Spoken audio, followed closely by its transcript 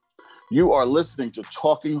You are listening to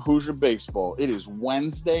Talking Hoosier Baseball. It is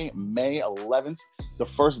Wednesday, May 11th, the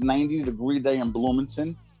first 90-degree day in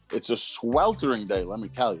Bloomington. It's a sweltering day, let me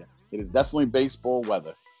tell you. It is definitely baseball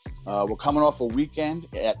weather. We're coming off a weekend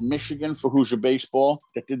at Michigan for Hoosier Baseball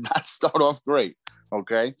that did not start off great,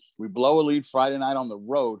 okay? We blow a lead Friday night on the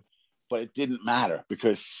road, but it didn't matter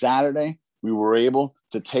because Saturday we were able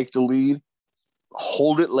to take the lead,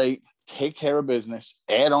 hold it late, take care of business,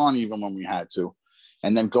 add on even when we had to.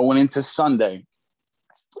 And then going into Sunday,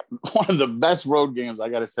 one of the best road games, I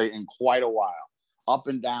got to say, in quite a while. Up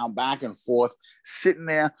and down, back and forth, sitting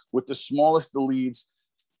there with the smallest of leads.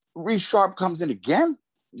 Reese Sharp comes in again.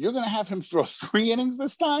 You're going to have him throw 3 innings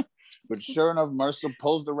this time? But sure enough, Mercer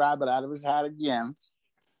pulls the rabbit out of his hat again.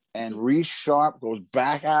 And Reese Sharp goes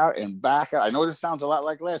back out and back out. I know this sounds a lot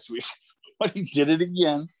like last week, but he did it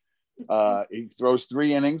again. He throws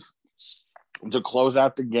 3 innings to close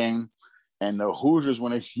out the game. And the Hoosiers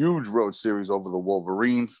win a huge road series over the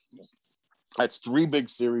Wolverines. That's 3 big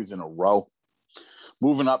series in a row.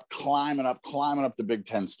 Moving up, climbing up the Big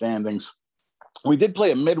Ten standings. We did play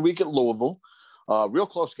a midweek at Louisville. Real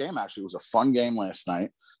close game, actually. It was a fun game last night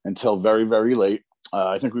until very, very late.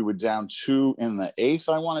 I think we were down 2 in the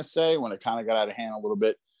 8th, I want to say, when it kind of got out of hand a little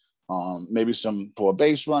bit. Maybe some poor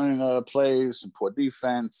base running plays, some poor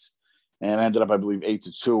defense, and ended up, I believe,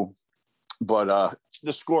 8-2. But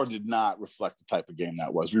the score did not reflect the type of game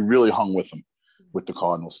that was. We really hung with them, with the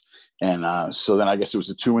Cardinals. And so then I guess it was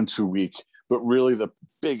a 2-2 week. But really the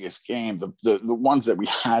biggest game, the ones that we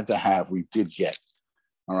had to have, we did get.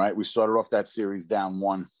 All right, we started off that series down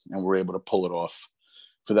 1, and we're able to pull it off.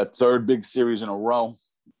 For that 3rd big series in a row,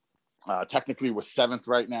 technically we're 7th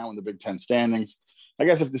right now in the Big Ten standings. I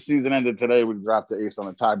guess if the season ended today, we'd drop to 8th on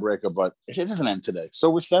a tiebreaker, but it doesn't end today. So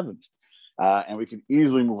we're 7th. And we can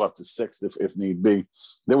easily move up to 6th if need be.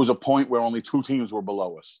 There was a point where only 2 teams were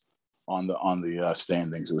below us on the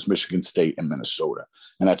standings. It was Michigan State and Minnesota,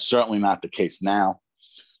 and that's certainly not the case now.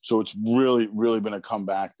 So it's really, really been a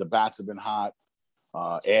comeback. The bats have been hot.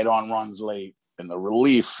 Add-on runs late, and the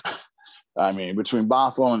relief. I mean, between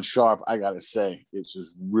Bothwell and Sharp, I got to say, it's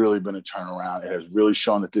just really been a turnaround. It has really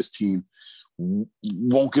shown that this team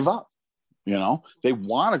won't give up. You know, they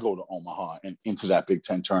want to go to Omaha and into that Big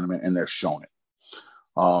Ten tournament, and they're showing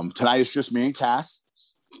it. Tonight it's just me and Cass.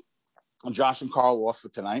 Josh and Carl off for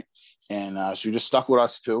tonight, and so you just stuck with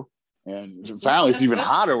us too. And finally, it's even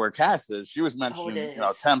hotter where Cass is. She was mentioning,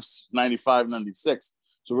 temps 95, 96.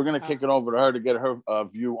 So we're going to kick it over to her to get her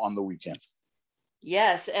view on the weekend.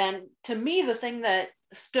 Yes, and to me, the thing that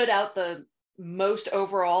stood out the most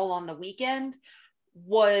overall on the weekend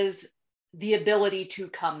was the ability to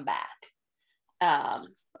come back.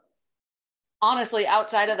 Honestly,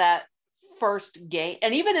 outside of that first game,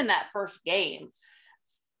 and even in that first game,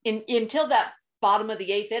 until that bottom of the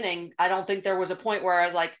 8th inning, I don't think there was a point where I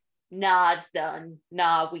was like, nah, it's done.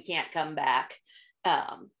 Nah, we can't come back.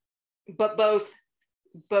 But both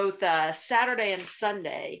Saturday and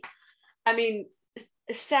Sunday, I mean,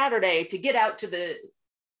 Saturday to get out to the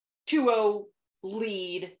 2-0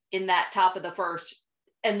 lead in that top of the first,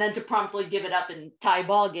 and then to promptly give it up and tie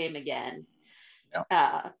ball game again.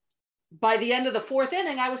 Yeah. By the end of the 4th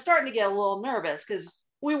inning, I was starting to get a little nervous because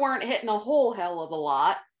we weren't hitting a whole hell of a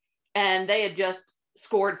lot, and they had just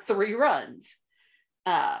scored 3 runs.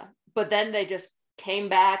 But then they just came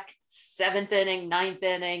back, 7th inning, 9th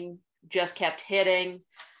inning, just kept hitting.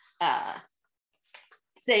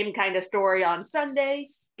 Same kind of story on Sunday.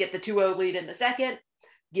 Get the 2-0 lead in the 2nd,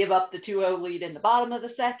 give up the 2-0 lead in the bottom of the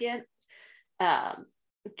 2nd.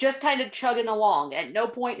 Just kind of chugging along. At no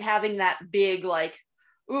point having that big, like,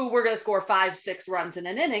 ooh, we're going to score 5-6 runs in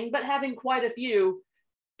an inning, but having quite a few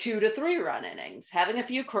 2 to 3 run innings, having a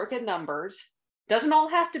few crooked numbers. Doesn't all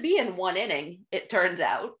have to be in 1 inning, it turns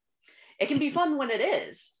out. It can be fun when it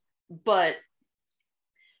is, but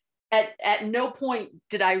at no point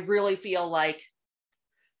did I really feel like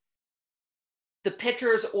the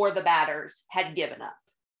pitchers or the batters had given up.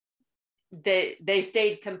 They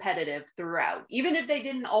stayed competitive throughout. Even if they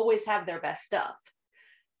didn't always have their best stuff,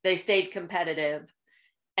 they stayed competitive.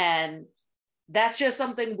 And that's just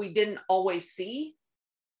something we didn't always see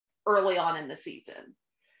early on in the season.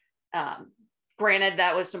 Granted,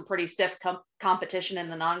 that was some pretty stiff competition in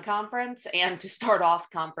the non-conference and to start off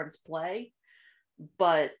conference play,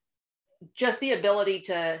 but just the ability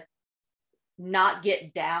to not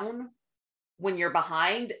get down when you're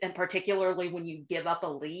behind, and particularly when you give up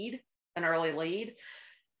an early lead.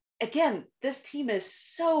 Again, this team is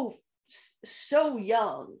so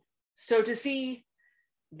young. So to see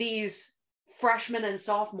these freshmen and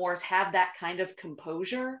sophomores have that kind of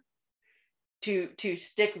composure to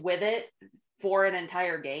stick with it for an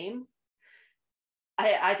entire game,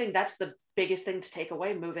 I think that's the biggest thing to take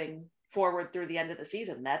away moving forward through the end of the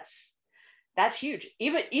season. That's huge.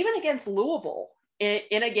 Even against Louisville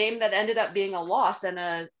in a game that ended up being a loss and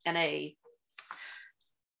a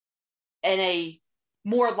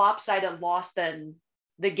more lopsided loss than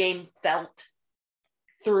the game felt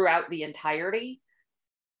throughout the entirety.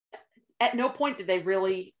 At no point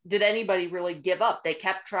did anybody really give up. They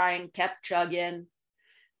kept trying, kept chugging.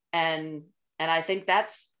 And I think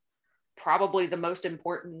that's probably the most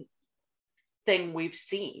important thing we've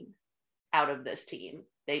seen out of this team.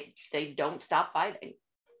 They don't stop fighting.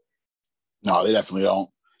 No, they definitely don't.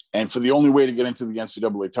 And for the only way to get into the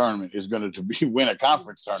NCAA tournament is going to be win a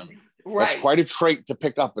conference tournament. Right. That's quite a trait to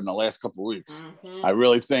pick up in the last couple of weeks. Mm-hmm. I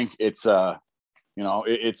really think it's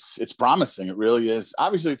it's promising. It really is.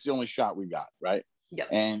 Obviously, it's the only shot we got, right? Yep.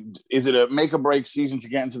 And is it a make or break season to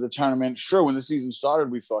get into the tournament? Sure. When the season started,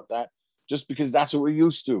 we thought that, just because that's what we're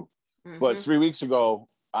used to. Mm-hmm. But 3 weeks ago,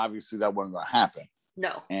 obviously, that wasn't going to happen.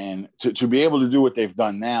 No. And to be able to do what they've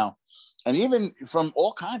done now, and even from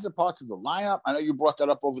all kinds of parts of the lineup, I know you brought that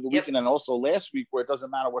up over the weekend and also last week, where it doesn't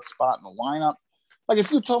matter what spot in the lineup. Like,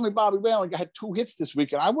 if you told me Bobby Whalen had 2 hits this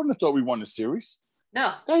weekend, I wouldn't have thought we won the series.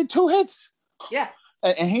 No. He had 2 hits. Yeah.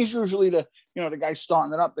 And he's usually the guy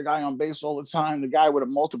starting it up, the guy on base all the time, the guy with a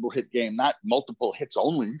multiple hit game, not multiple hits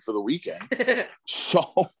only for the weekend.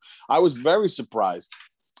 So I was very surprised.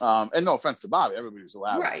 And no offense to Bobby, everybody's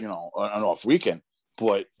allowed, right. an off weekend.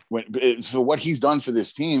 But for what he's done for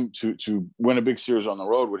this team to win a big series on the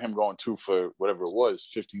road with him going 2 for whatever it was,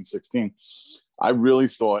 15, 16, I really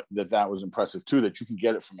thought that was impressive too, that you can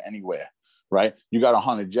get it from anywhere, right? You got a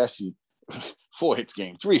Hunter Jesse 4 hits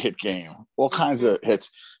game, 3 hit game, all kinds of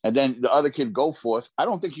hits. And then the other kid, Goforth, I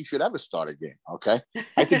don't think he should ever start a game. Okay.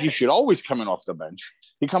 I think he should always come in off the bench.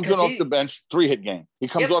 He comes in off the bench, 3 hit game. He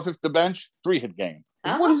comes off the bench, 3 hit game.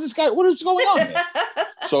 Uh-huh. What is this guy? What is going on here?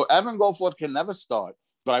 So Evan Goforth can never start,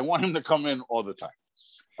 but I want him to come in all the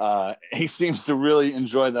time. He seems to really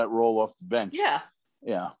enjoy that role off the bench. Yeah.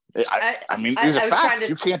 Yeah. I mean, these are facts.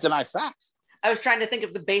 You can't deny facts. I was trying to think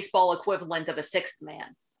of the baseball equivalent of a 6th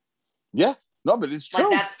man. Yeah. No, but it's true.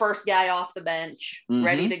 Like that first guy off the bench,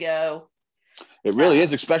 ready to go. It really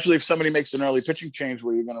is, especially if somebody makes an early pitching change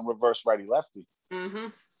where you're going to reverse righty-lefty. Mm-hmm.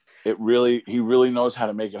 He really knows how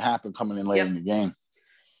to make it happen coming in late in the game.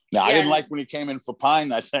 Now, I didn't like when he came in for Pine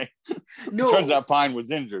that day. No. It turns out Pine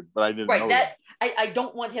was injured, but I didn't know that. I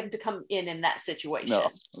don't want him to come in that situation.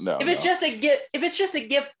 No. If it's just to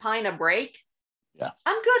give Pine a break, yeah,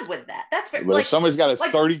 I'm good with that. That's very, but if somebody's got a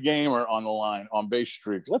 30 gamer on the line on base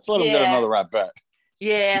streak, let's let him get another at bat.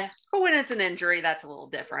 Yeah, but when it's an injury, that's a little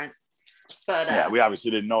different. But we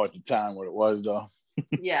obviously didn't know at the time what it was, though.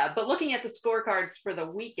 Yeah, but looking at the scorecards for the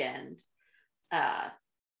weekend,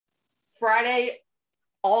 Friday,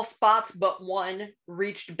 all spots but one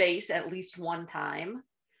reached base at least one time.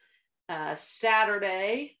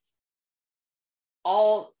 Saturday,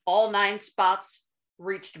 all 9 spots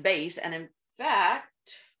reached base, and in fact,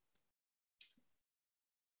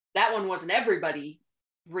 that one wasn't everybody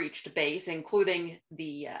reached base, including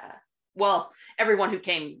everyone who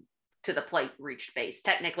came to the plate reached base.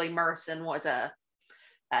 Technically, Merson was a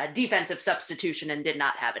defensive substitution and did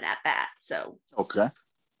not have an at-bat. So okay.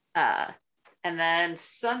 And then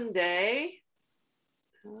Sunday,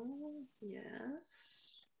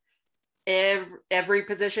 every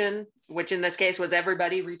position, which in this case was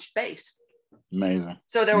everybody, reached base. Amazing.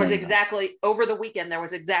 So there was over the weekend, there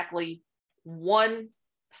was exactly 1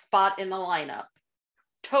 spot in the lineup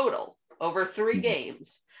total over 3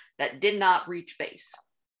 games that did not reach base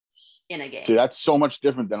in a game. See, that's so much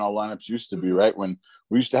different than our lineups used to be, right? When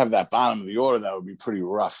we used to have that bottom of the order, that would be pretty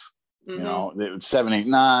rough. Mm-hmm. 7, 8,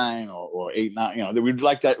 9 or 8, 9, we'd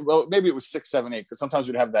like that. Well, maybe it was 6, 7, 8, because sometimes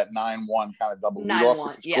we'd have that 9, 1 kind of double lead off,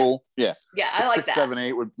 which is cool. Yeah. Yeah. I like 6, that. 7,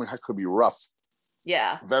 8 could be rough.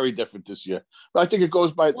 Yeah. Very different this year. But I think it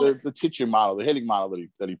goes by the teaching model, the hitting model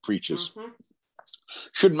that he preaches. Mm-hmm.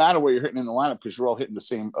 Shouldn't matter where you're hitting in the lineup because you're all hitting the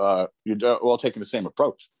same, you're all taking the same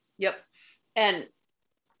approach. Yep. And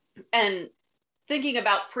thinking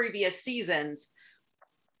about previous seasons,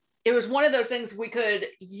 it was one of those things we could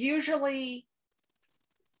usually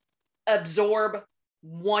absorb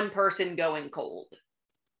one person going cold.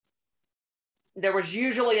 There was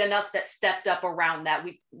usually enough that stepped up around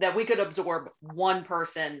that we could absorb one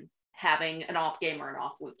person having an off game or an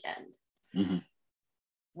off weekend. Mm-hmm.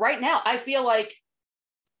 Right now, I feel like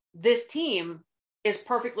this team is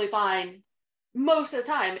perfectly fine most of the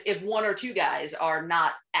time if 1 or 2 guys are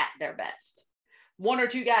not at their best. 1 or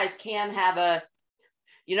 2 guys can have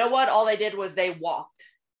you know what? All they did was they walked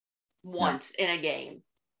once in a game.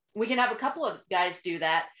 We can have a couple of guys do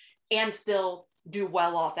that and still do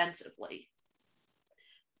well offensively.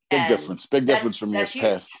 Big difference from years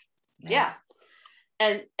past. Yeah.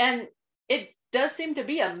 And it does seem to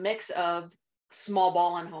be a mix of small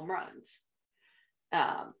ball and home runs.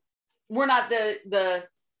 We're not the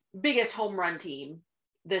biggest home run team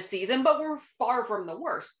this season, but we're far from the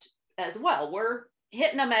worst as well. We're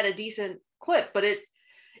hitting them at a decent clip, but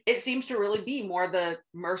it seems to really be more the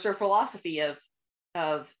Mercer philosophy of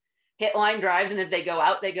hit line drives, and if they go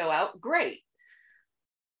out, great.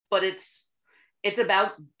 But it's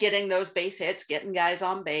about getting those base hits, getting guys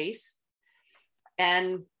on base,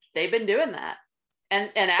 and they've been doing that. And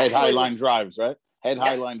actually, head high line drives, right?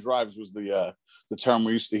 High line drives was the term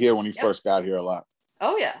we used to hear when he first got here a lot.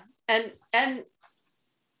 Oh yeah, and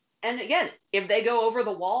again, if they go over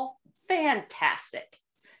the wall, fantastic,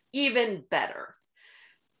 even better.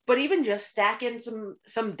 But even just stacking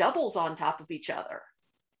some doubles on top of each other,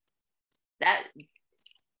 that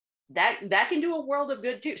can do a world of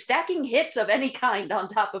good too. Stacking hits of any kind on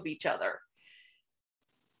top of each other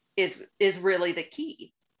is really the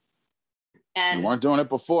key. And we weren't doing it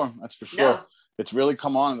before, that's for sure. No. It's really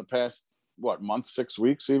come on in the past month, 6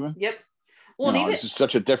 weeks even. Yep. Well, this is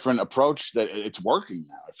such a different approach that it's working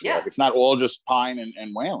now. I feel like it's not all just Pine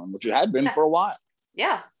and Whalen, which it had been for a while.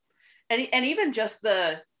 Yeah, and even just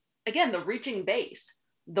the reaching base,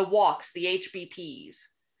 the walks, the HBPs.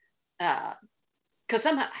 Because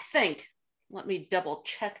somehow I think, let me double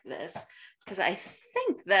check this, because I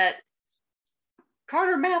think that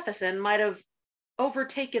Carter Matheson might have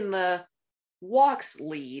overtaken the walks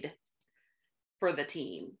lead for the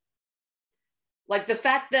team. Like the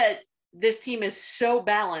fact that this team is so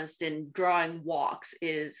balanced in drawing walks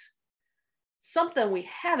is something we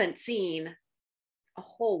haven't seen a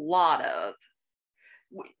whole lot of.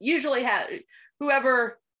 We usually have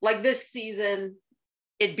whoever, like this season,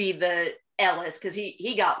 it'd be the Ellis, because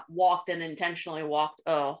he got walked and intentionally walked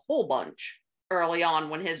a whole bunch early on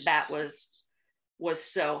when his bat was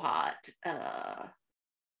so hot.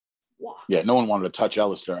 Walks. Yeah, no one wanted to touch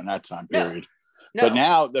Ellis during that time period. No. But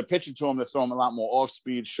now they're pitching to him. They're throwing him a lot more off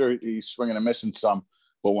speed. Sure, he's swinging and missing some.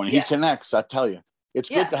 But when he connects, I tell you, it's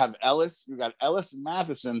good to have Ellis. You got Ellis and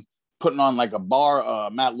Matheson putting on like a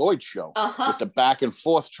bar Matt Lloyd show with the back and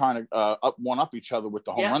forth trying to one up each other with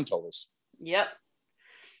the home run totals. Yep.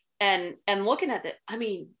 And looking at it, I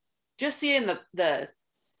mean, just seeing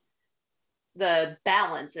the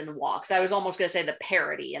balance in walks. I was almost going to say the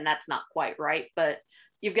parity, and that's not quite right, but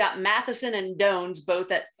you've got Matheson and Dones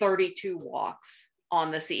both at 32 walks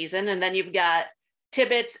on the season. And then you've got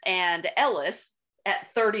Tibbetts and Ellis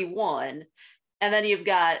at 31. And then you've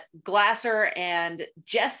got Glasser and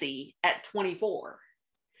Jesse at 24.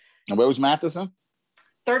 And where was Matheson?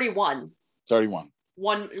 31. 31.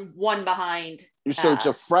 One behind. So it's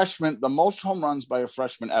a freshman, the most home runs by a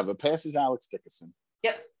freshman ever. Passes Alex Dickerson.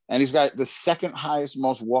 Yep. And he's got the second highest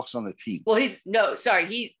most walks on the team. Well,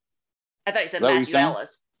 I thought you said Matthew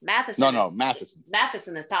Ellis. Matheson. Matheson.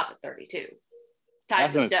 Matheson is top at 32.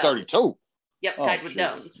 Matheson is 32. Yep, tied with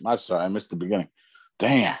Dones. I'm sorry, I missed the beginning.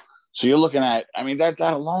 Damn. Yeah. So you're looking at, I mean, that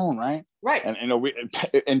alone, right? Right.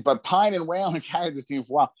 And but Pine and Whalen carried this team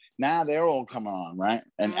for a while. Now they're all coming on, right?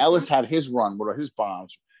 And Ellis had his run with his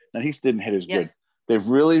bombs, and he didn't hit as good. They've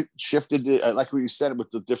really shifted, like what you said,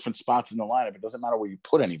 with the different spots in the lineup. It doesn't matter where you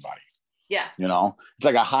put anybody. Yeah. It's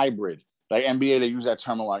like a hybrid. Like NBA, they use that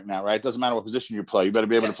term a lot now, right? It doesn't matter what position you play. You better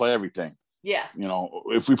be able to play everything. Yeah.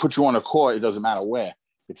 If we put you on a court, it doesn't matter where.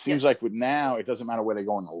 It seems like with now, it doesn't matter where they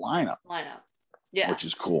go in the lineup. Yeah. Which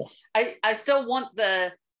is cool. I still want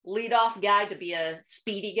the leadoff guy to be a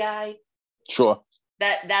speedy guy. Sure.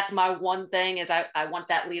 That's my one thing is I want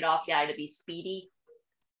that leadoff guy to be speedy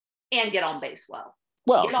and get on base well.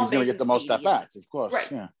 Well, he's going to get the most at-bats, of course. Right.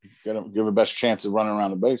 Yeah. Give him the best chance of running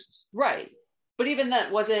around the bases. Right. But even then,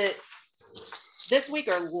 was it this week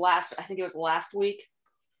or last? I think it was last week.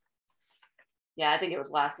 Yeah, I think it was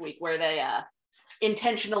last week where they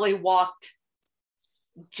intentionally walked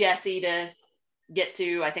Jesse to get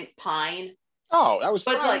to, I think, Pine. Oh, that was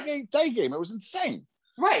Friday day game. It was insane.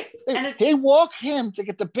 Right. And they walk him to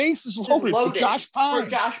get the bases loaded for Josh Pine. For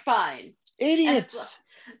Josh Pine. Idiots.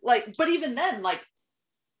 But even then,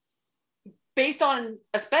 based on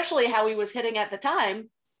especially how he was hitting at the time,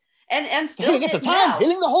 and still hitting at the time,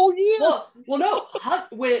 hitting the whole year. Well, no,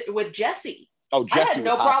 with Jesse. Oh, Jesse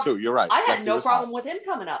was hot too. You're right. I had no problem with him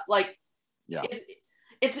coming up.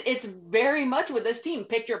 It's very much with this team.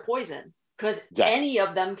 Pick your poison, because any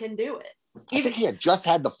of them can do it. I think he had just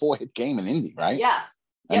had the 4-hit game in Indy, right? Yeah.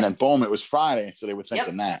 And then boom, it was Friday, so they were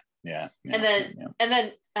thinking that. Yeah. And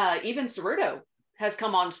then even Cerruto has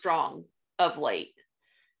come on strong of late.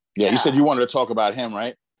 Yeah, you said you wanted to talk about him,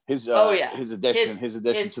 right? his his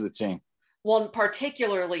addition to the team. Well,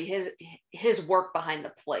 particularly his work behind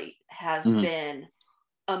the plate has been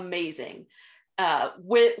amazing.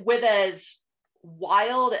 With as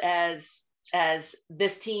wild as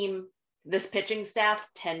this pitching staff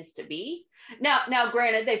tends to be. Now,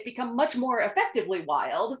 granted, they've become much more effectively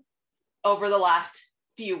wild over the last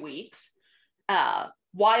few weeks.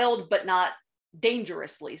 Wild, but not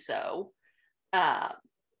dangerously so.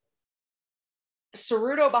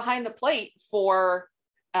 Ceruto behind the plate for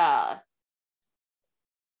 2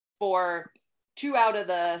 out of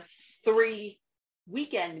the 3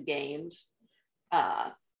 weekend games,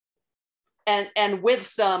 and with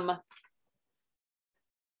some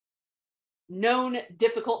known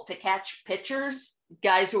difficult to catch pitchers,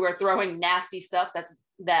 guys who are throwing nasty stuff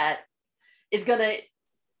that is going to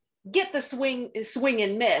get the swing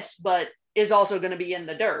and miss, but is also going to be in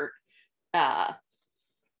the dirt.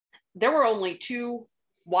 There were only 2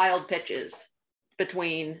 wild pitches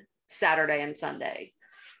between Saturday and Sunday,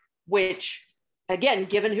 which, again,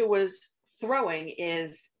 given who was throwing,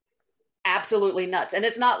 is absolutely nuts. And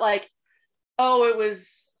it's not like, oh, it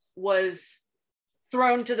was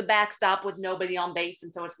thrown to the backstop with nobody on base,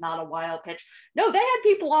 and so it's not a wild pitch. No, they had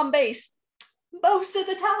people on base most of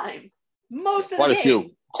the time. Most of the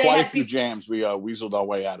game. Quite a few jams we weaseled our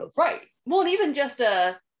way out of. Right. Well, and even just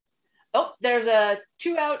there's a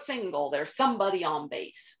 2-out single. There's somebody on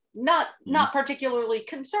base. Not particularly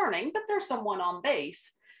concerning, but there's someone on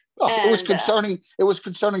base. Oh, and it was concerning. It was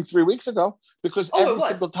concerning 3 weeks ago because every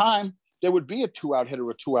single time there would be a 2-out hit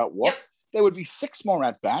or a 2-out walk. Yep. There would be 6 more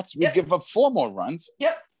at bats. We'd give up 4 more runs.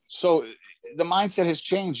 Yep. So the mindset has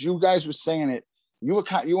changed. You guys were saying it. You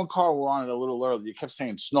and Carl were on it a little earlier. You kept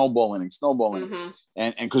saying snowball inning,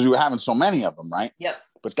 and because we were having so many of them, right? Yep.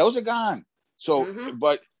 But those are gone. So,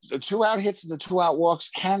 but the 2-out hits and the 2-out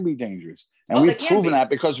walks can be dangerous, and we've proven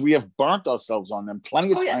that because we have burnt ourselves on them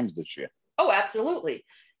plenty of times this year. Oh, absolutely.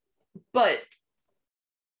 But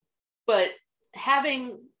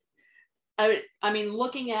having, I mean,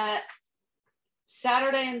 looking at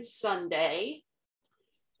Saturday and Sunday,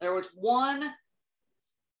 there was 1,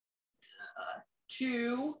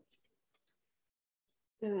 2,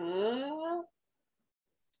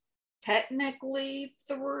 technically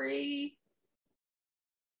 3,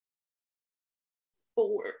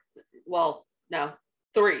 4. Well, no,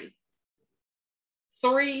 3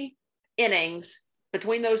 innings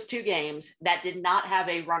between those 2 games that did not have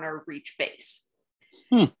a runner reach base.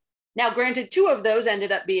 Now, granted, 2 of those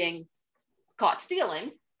ended up being caught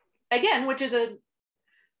stealing, again, which is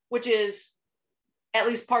at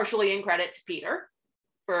least partially in credit to Peter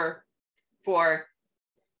for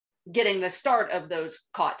getting the start of those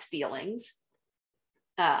caught stealings.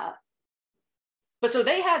 But so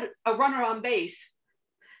they had a runner on base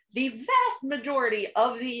the vast majority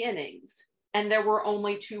of the innings, and there were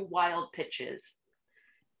only 2 wild pitches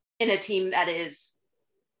in a team that is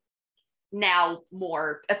now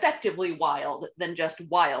more effectively wild than just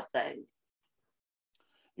wild thing.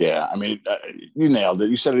 Yeah, I mean, you nailed it.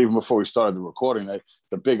 You said it even before we started the recording, that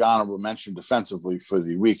the big honorable mention defensively for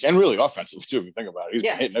the week, and really offensively too, if you think about it.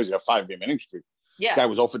 He's got a 5-game inning streak. Yeah. Guy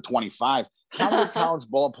was 0 for 25. How many college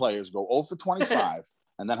ball players go 0 for 25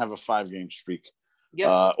 and then have a 5-game streak? Yep.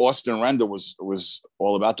 Austin Render was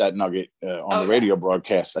all about that nugget on the radio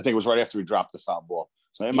broadcast. I think it was right after he dropped the foul ball.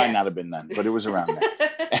 So it might not have been then, but it was around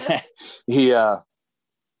then.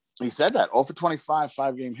 He said that 0 for 25,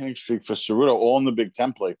 5-game hitting streak for Ceruto, all in the Big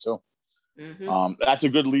Ten play too. That's a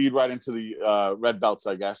good lead right into the red belts,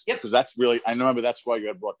 I guess, because that's really, I remember that's why you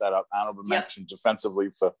had brought that up. Honorable mention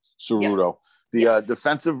defensively for Ceruto. The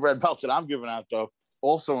defensive red belt that I'm giving out though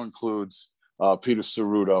also includes Peter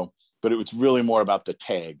Ceruto, but it was really more about the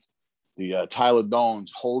tag. The Tyler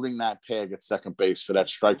Dones holding that tag at second base for that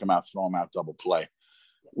strike him out, throw him out double play.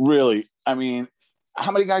 Really, I mean,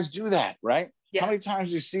 how many guys do that, right? Yeah. How many times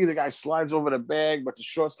do you see the guy slides over the bag, but the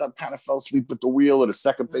shortstop kind of fell asleep at the wheel, or the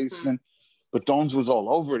second baseman? But Dones was all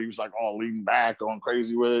over it. He was like, leaning back, going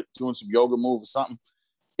crazy with it, doing some yoga move or something.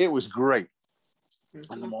 It was great.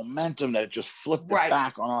 And the momentum that it just flipped it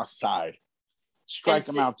back on our side. Strike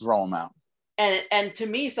him out, throw him out. And to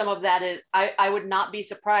me, some of that is, I would not be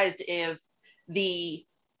surprised if the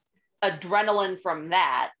adrenaline from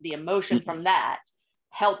that, the emotion from that,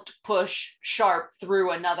 helped push Sharp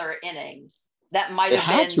through another inning. That might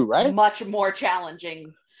have been much more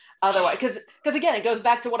challenging otherwise. Because again, it goes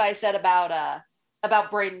back to what I said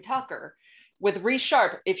about Braden Tucker. With Reese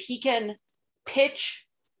Sharp, if he can pitch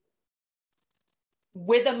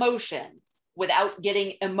with emotion without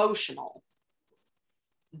getting emotional,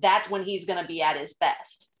 that's when he's going to be at his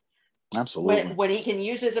best. Absolutely. When he can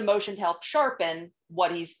use his emotion to help sharpen,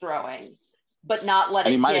 what he's throwing, but not let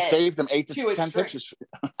and it he might have get saved them 8 to 10 extreme. pitches.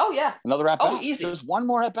 Oh, yeah. Another at bat. Oh, easy. Just one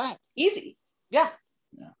more at bat. Easy. Yeah.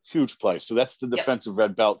 Huge play. So that's the defensive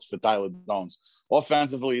red belt for Tyler Dones.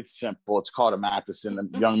 Offensively, it's simple. It's Carter Matheson.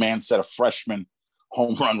 The young man set a freshman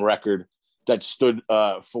home run record that stood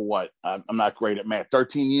for what? I'm not great at math.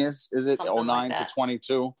 13 years, is it? Something 09 like to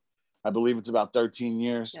 22. I believe it's about 13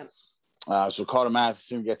 years. Yep. So Carter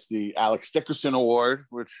Matheson gets the Alex Dickerson Award,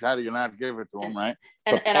 which how do you not give it to him, right?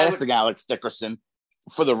 For And passing Alex Dickerson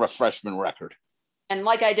for the freshman record. And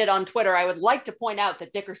like I did on Twitter, I would like to point out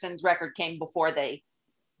that Dickerson's record came before they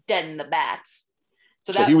deadened the bats.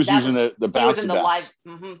 So he was using the bouncy bats.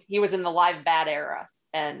 He was in the live bat era.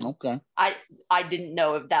 And okay. I didn't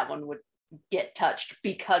know if that one would get touched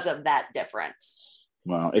because of that difference.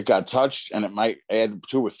 Well, it got touched, and it might add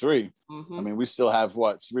 2 or 3. I mean, we still have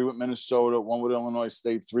 3 with Minnesota, 1 with Illinois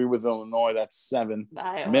State, 3 with Illinois. That's 7.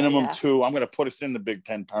 Minimum 2. I'm going to put us in the Big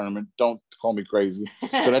Ten tournament. Don't call me crazy.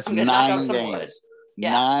 So that's 9 games.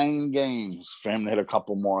 9 games for him to hit a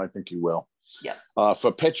couple more. I think he will. Yeah.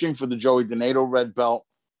 For pitching for the Joey Donato red belt,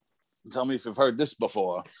 tell me if you've heard this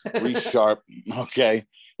before. Reese Sharp. Okay.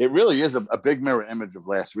 It really is a big mirror image of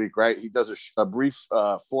last week, right? He does a brief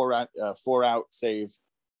 4-out save,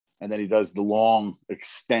 and then he does the long,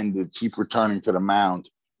 extended, keep returning to the mound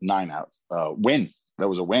 9-out win. That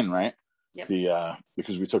was a win, right? Yep.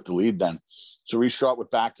 Because we took the lead then. So Reese Sharp with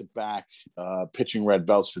back-to-back pitching red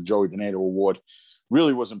belts for Joey Donato Award.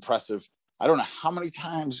 Really was impressive. I don't know how many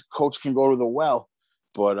times Coach can go to the well,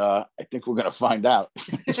 but I think we're going to find out,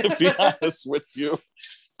 to be honest with you,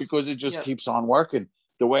 because it just keeps on working.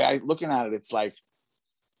 The way I looking at it, it's like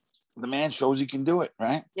the man shows he can do it,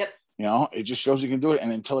 right? Yep. You know, it just shows he can do it.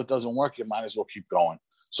 And until it doesn't work, you might as well keep going.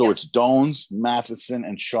 So it's Dones, Matheson,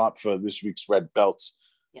 and Sharp for this week's red belts.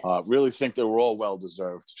 Yes. Really think they were all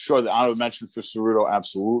well-deserved. Sure, the honorable mention for Cerruto,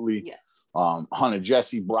 absolutely. Yes. Hunter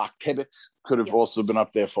Jesse, Brock Tibbetts could have also been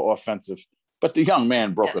up there for offensive. But the young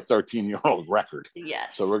man broke a 13-year-old record.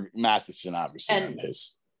 Yes. So Matheson obviously on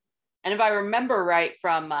his. And if I remember right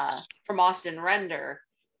from Austin Render,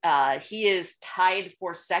 he is tied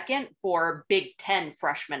for second for Big Ten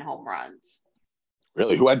freshman home runs.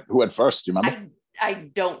 Really? Who had first? Do you remember? I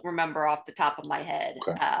don't remember off the top of my head.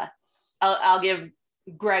 Okay. I'll give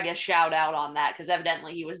Greg a shout out on that because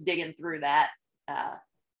evidently he was digging through that on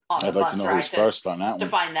I'd the like bus to know who's first on that one to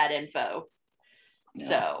find that info. Yeah.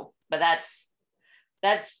 So, but that's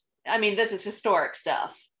I mean, this is historic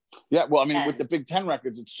stuff. Yeah, well, I mean, with the Big Ten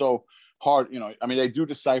records, it's so hard. You know, I mean, they do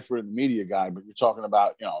decipher in the media guide, but you're talking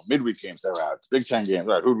about, you know, midweek games they're out, Big Ten games,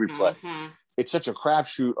 right? Who do we play? It's such a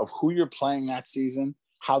crapshoot of who you're playing that season,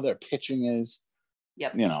 how their pitching is.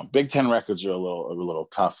 Yep. You know, Big Ten records are a little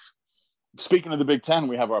tough. Speaking of the Big Ten,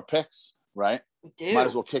 we have our picks, right? We do. Might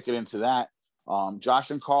as well kick it into that. Josh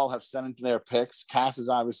and Carl have sent in their picks. Cass is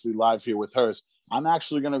obviously live here with hers. I'm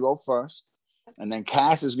actually going to go first, and then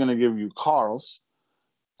Cass is going to give you Carl's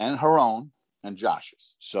and her own and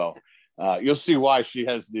Josh's. So you'll see why she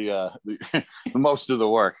has the most of the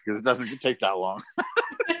work, because it doesn't take that long.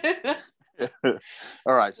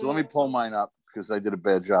 All right, so let me pull mine up because I did a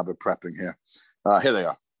bad job at prepping here. Here they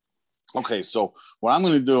are. Okay, so what I'm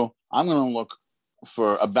going to do, I'm going to look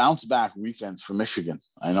for a bounce back weekend for Michigan.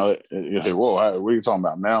 I know you say, whoa, what are you talking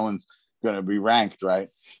about? Maryland's going to be ranked, right?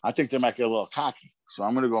 I think they might get a little cocky. So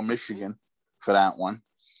I'm going to go Michigan for that one.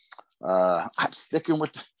 I'm sticking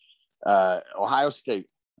with Ohio State.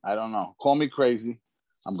 I don't know. Call me crazy.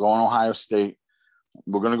 I'm going Ohio State.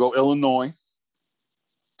 We're going to go Illinois.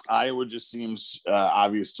 Iowa just seems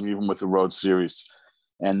obvious to me, even with the road series.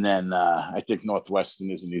 And then I think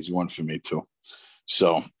Northwestern is an easy one for me too.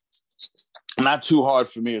 So not too hard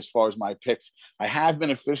for me as far as my picks. I have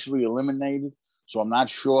been officially eliminated, so I'm not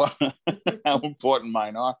sure how important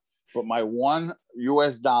mine are. But my $1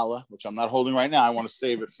 US, which I'm not holding right now, I want to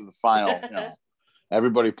save it for the final. You know,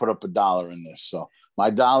 everybody put up $1 in this. So my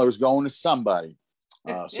dollar is going to somebody.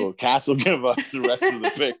 So Cass will give us the rest of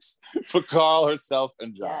the picks for Carl, herself,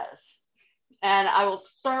 and John. Yes. And I will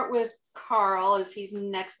start with Carl as he's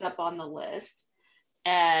next up on the list.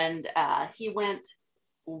 And he went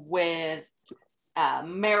with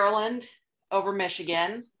Maryland over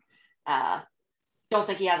Michigan. Don't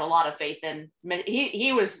think he has a lot of faith in.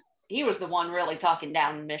 He was the one really talking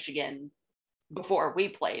down Michigan before we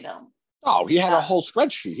played him. Oh, he had a whole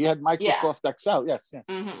spreadsheet. He had Microsoft Excel. Yes.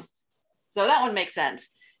 Mm-hmm. So that one makes sense.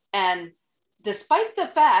 And despite the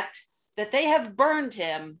fact that they have burned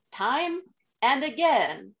him time and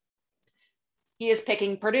again, he is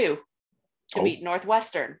picking Purdue to beat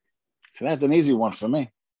Northwestern. So that's an easy one for me.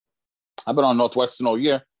 I've been on Northwestern all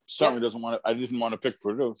year. certainly doesn't want to. I didn't want to pick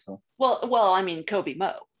Purdue. So well, I mean, Kobe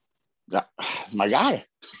Mo. yeah, it's my guy.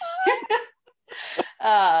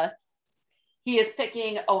 He is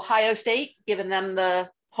picking Ohio State, giving them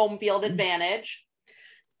the home field advantage,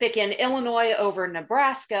 picking Illinois over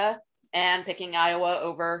Nebraska, and picking Iowa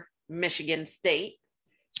over Michigan State.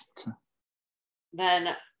 Okay. Then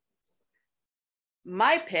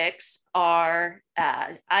my picks are,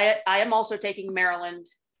 I am also taking Maryland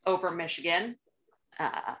over Michigan.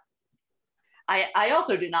 I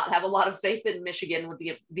also do not have a lot of faith in Michigan with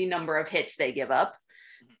the number of hits they give up.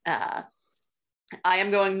 I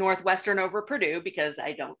am going Northwestern over Purdue because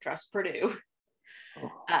I don't trust Purdue.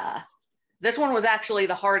 This one was actually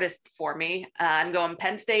the hardest for me. I'm going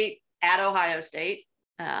Penn State at Ohio State.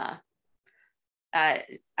 I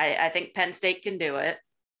think Penn State can do it.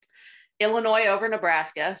 Illinois over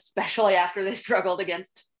Nebraska, especially after they struggled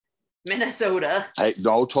against Minnesota.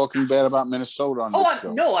 No talking bad about Minnesota on this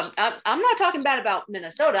show. No, I'm not talking bad about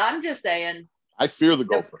Minnesota. I'm just saying I fear the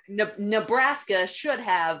Gopher. Nebraska should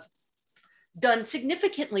have done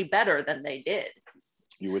significantly better than they did.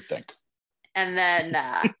 You would think. And then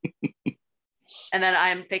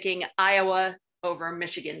I'm picking Iowa over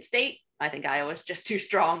Michigan State. I think Iowa's just too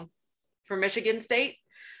strong for Michigan State.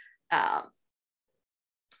 And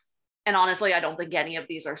honestly, I don't think any of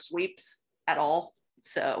these are sweeps at all.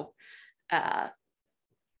 So,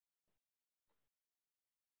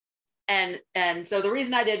 and so the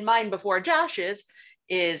reason I did mine before Josh's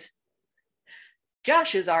is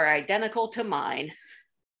Josh's are identical to mine.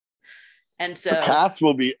 And so Cass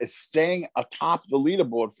will be staying atop the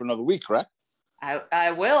leaderboard for another week, correct?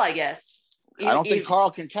 I will, I guess. I don't think Carl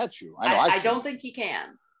can catch you. I don't think he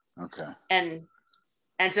can. Okay. And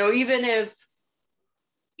so even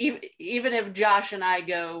if Josh and I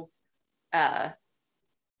go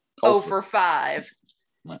 0 for 5,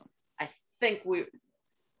 yeah. I think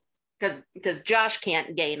because Josh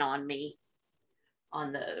can't gain on me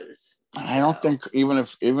on those. I don't think even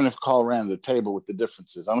if Carl ran the table with the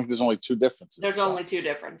differences, I think there's only 2 differences. There's only 2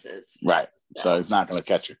 differences. Right. So he's not going to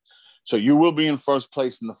catch you. So you will be in first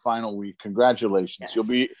place in the final week. Congratulations. Yes. You'll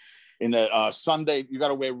be in the Sunday. You got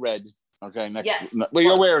to wear red. Okay. Well,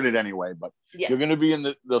 you're wearing it anyway, but you're going to be in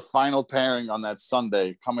the final pairing on that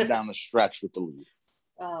Sunday coming down the stretch with the lead.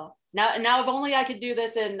 Oh, now if only I could do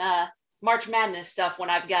this in March Madness stuff when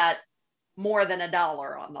I've got more than $1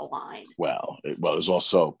 on the line. Well, there's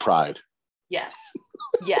also pride. Yes.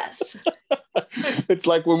 It's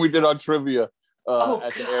like when we did our trivia at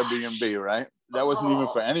the Airbnb, right? That wasn't even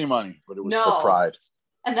for any money, but it was for pride.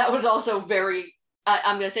 And that was also very,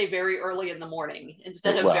 I'm going to say very early in the morning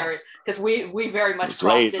instead of because we very much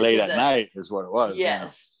late at night is what it was.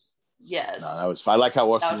 Yes. Yeah. Yes. No, that was fun. I like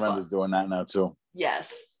how Austin Render's doing that now too.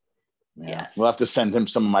 Yes. Yeah. Yes. We'll have to send him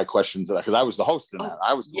some of my questions because I was the host in that.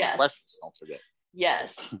 I was doing questions. Don't forget.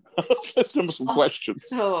 Yes. Send him some questions.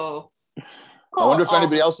 Oh. I wonder if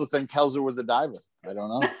anybody else will think Kelzer was a diver. I don't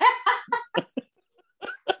know.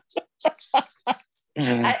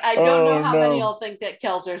 I don't know how many will think that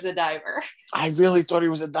Kelzer's a diver. I really thought he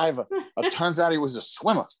was a diver. It turns out he was a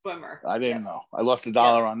swimmer. I didn't know. I lost $1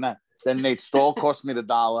 on that. Then Nate Stoll cost me the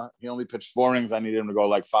 $1. He only pitched 4 innings. I needed him to go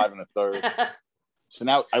like 5 1/3. So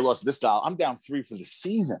now I lost this $1. I'm down 3 for the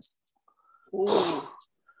season. Ooh.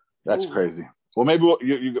 That's crazy. Well, maybe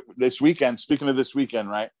you this weekend, speaking of this weekend,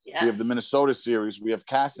 right? Yes. We have the Minnesota series. We have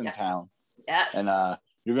Cass in town. Yes. And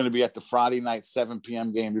you're going to be at the Friday night 7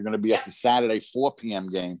 p.m. game. You're going to be at the Saturday 4 p.m.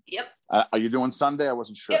 game. Yep. Are you doing Sunday? I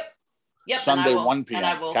wasn't sure. Yep. Sunday 1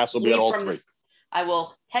 p.m. Cass will be at all 3. I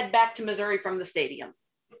will head back to Missouri from the stadium.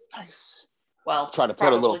 Nice. Well, try to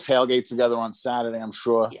put a little tailgate together on Saturday, I'm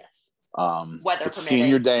sure. Yes. Weather permitting.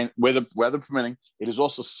 Senior day, weather permitting. It is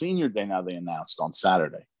also senior day now, they announced on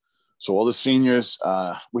Saturday. So all the seniors,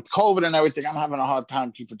 with COVID and everything, I'm having a hard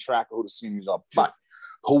time keeping track of who the seniors are. But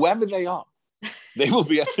whoever they are, they will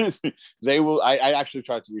be. I actually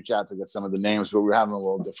tried to reach out to get some of the names, but we're having a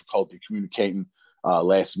little difficulty communicating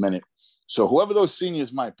last minute. So whoever those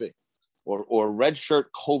seniors might be, or redshirt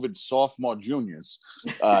COVID sophomore juniors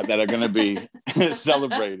that are going to be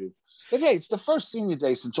celebrated. But hey, it's the first senior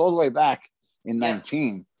day since all the way back in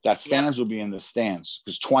 19 that fans will be in the stands,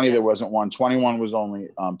 because 20 there wasn't one. 21 was only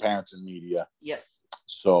parents and media. Yep.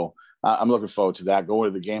 So I'm looking forward to that. Go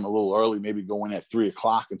into the game a little early, maybe go in at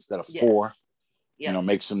 3:00 instead of 4. Yep.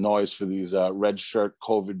 Make some noise for these red shirt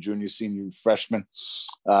COVID junior, senior, freshmen.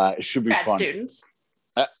 It should be fun. Students.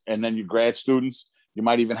 And then you grad students. You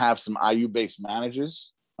might even have some IU-based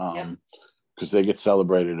managers because they get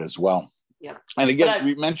celebrated as well. Yep. And again,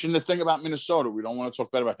 we mentioned the thing about Minnesota. We don't want to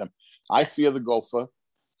talk bad about them. I fear the Gopher.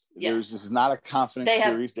 This is not a confident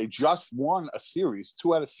series. They just won a series,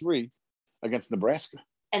 2 out of 3 against Nebraska.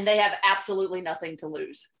 And they have absolutely nothing to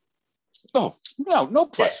lose. No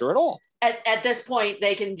pressure at all. At this point,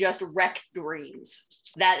 they can just wreck dreams.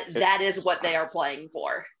 That is what they are playing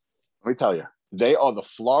for. Let me tell you, they are the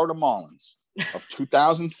Florida Marlins of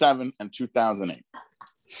 2007 and 2008.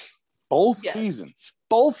 Both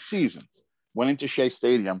seasons went into Shea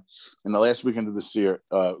Stadium in the last weekend of the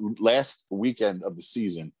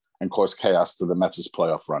season and caused chaos to the Mets'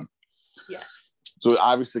 playoff run. Yes. So it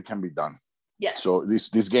obviously can be done. Yes. So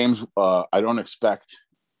these games, I don't expect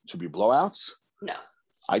to be blowouts. No.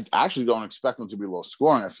 I actually don't expect them to be low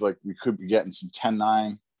scoring. I feel like we could be getting some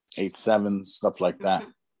 10-9, 8-7, stuff like that.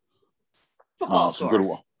 Football scores.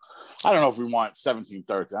 Good, I don't know if we want 17-13.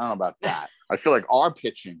 I don't know about that. I feel like our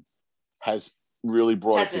pitching has really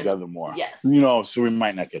brought it together more. Yes. So we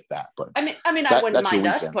might not get that. But I wouldn't mind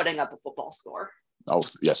us putting up a football score. Oh,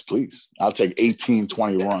 yes, please. I'll take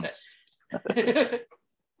 18-20 runs.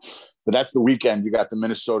 But that's the weekend. You got the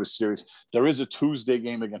Minnesota series. There is a Tuesday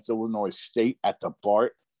game against Illinois State at the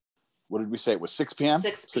BART. What did we say? It was 6 p.m.?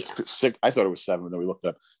 6 p.m. 6, I thought it was 7, then we looked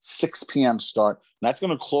up. 6 p.m. start. And that's going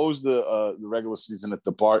to close the regular season at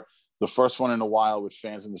the BART. The first one in a while with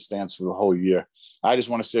fans in the stands for the whole year. I just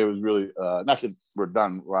want to say it was really, not that we're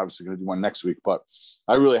done. We're obviously going to do one next week, but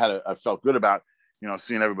I really I felt good about,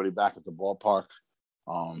 seeing everybody back at the ballpark.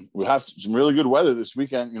 We have some really good weather this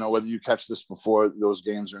weekend, whether you catch this before those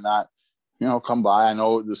games or not, come by. I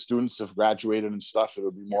know the students have graduated and stuff.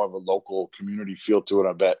 It'll be more of a local community feel to it,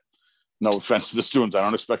 I bet. No offense to the students. I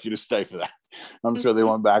don't expect you to stay for that. I'm sure they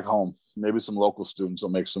went back home. Maybe some local students will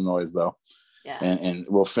make some noise, though. Yeah. And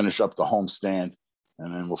we'll finish up the homestand,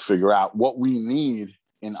 and then we'll figure out what we need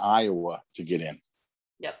in Iowa to get in.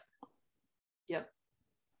 Yep.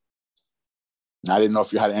 I didn't know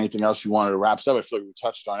if you had anything else you wanted to wrap up. I feel like we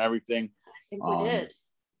touched on everything. I think we did.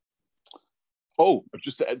 Oh,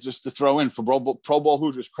 just to throw in for Pro Bowl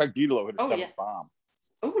Hoosiers, Craig Dedelo hit a 7th bomb.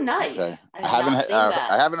 Oh, nice. Okay.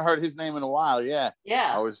 I haven't heard his name in a while. Yeah.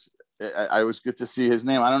 Yeah. I was good to see his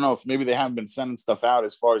name. I don't know if maybe they haven't been sending stuff out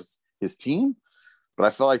as far as his team, but I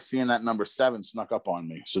felt like seeing that number 7 snuck up on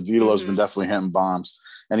me. So Dedelo's been definitely hitting bombs.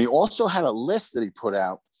 And he also had a list that he put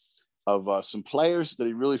out of some players that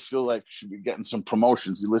he really feel like should be getting some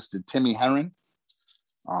promotions. He listed Timmy Herron.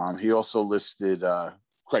 He also listed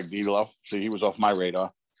Craig Dedelo. So he was off my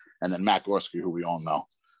radar. And then Matt Gorski, who we all know.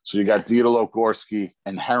 So you got Dedelo, Gorski,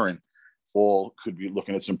 and Herron all could be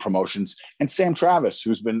looking at some promotions. And Sam Travis,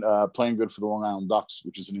 who's been playing good for the Long Island Ducks,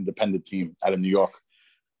 which is an independent team out of New York.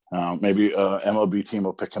 Maybe MLB team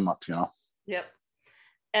will pick him up, Yep.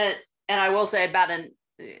 And I will say about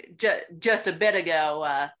just a bit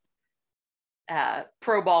ago,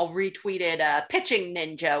 Pro Ball retweeted Pitching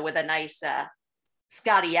Ninja with a nice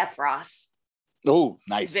Scotty Effross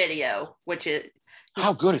video, which is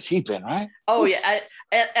how good has he been, right? Oh yeah,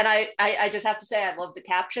 I just have to say I love the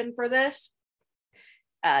caption for this.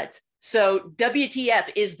 So WTF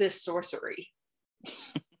is this sorcery?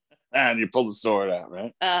 And you pull the sword out,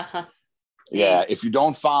 right? Uh-huh. Yeah, if you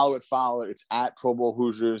don't follow it. It's at Pro Bowl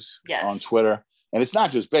Hoosiers on Twitter. And it's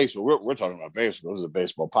not just baseball. We're talking about baseball. This is a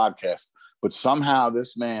baseball podcast. But somehow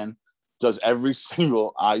this man does every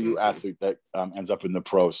single IU athlete that ends up in the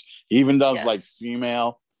pros. He even does like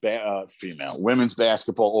female women's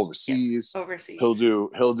basketball overseas. Overseas.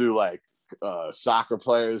 He'll do like soccer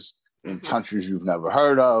players in countries you've never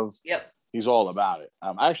heard of. Yep. He's all about it.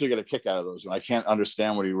 I actually get a kick out of those. I can't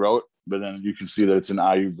understand what he wrote, but then you can see that it's an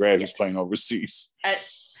IU grad who's playing overseas.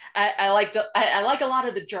 I like a lot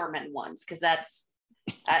of the German ones because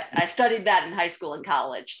I studied that in high school and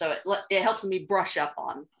college, so it helps me brush up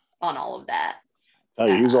on all of that. Tell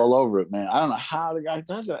you, he's all over it, man. I don't know how the guy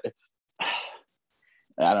does it.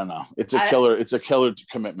 I don't know. It's a killer. It's a killer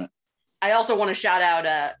commitment. I also want to shout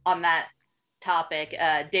out on that topic,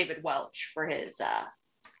 David Welch for his.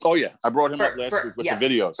 Oh yeah, I brought him up last week with the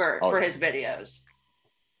videos for his videos.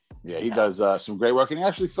 Yeah, he does some great work, and he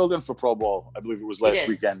actually filled in for Pro Bowl. I believe it was last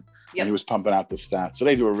weekend, and he was pumping out the stats. So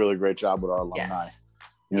they do a really great job with our alumni.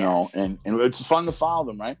 You know, and it's fun to follow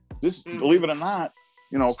them, right? Believe it or not,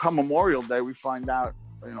 come Memorial Day, we find out,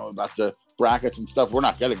 about the brackets and stuff. We're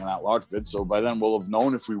not getting an at-large bid, so by then we'll have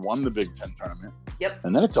known if we won the Big Ten tournament. Yep.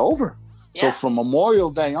 And then it's over. Yeah. So from Memorial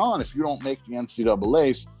Day on, if you don't make the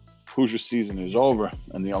NCAAs, Hoosier season is over,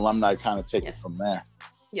 and the alumni kind of take it from there.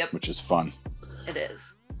 Yep. Which is fun. It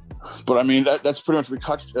is. But I mean, that's pretty much, we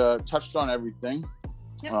touched on everything.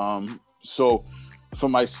 Yep. So for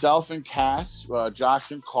myself and Cass,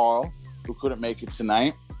 Josh and Carl, who couldn't make it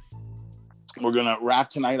tonight, we're going to wrap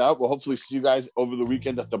tonight up. We'll hopefully see you guys over the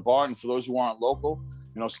weekend at the bar. And for those who aren't local,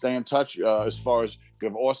 stay in touch. As far as we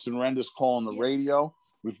have Austin Renders calling the radio.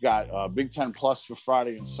 We've got Big Ten Plus for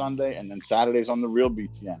Friday and Sunday, and then Saturdays on the Real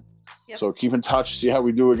BTN. Yep. So keep in touch, see how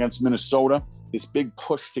we do against Minnesota. This big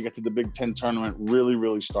push to get to the Big Ten tournament really,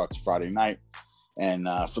 really starts Friday night. And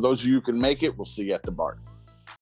for those of you who can make it, we'll see you at the BART.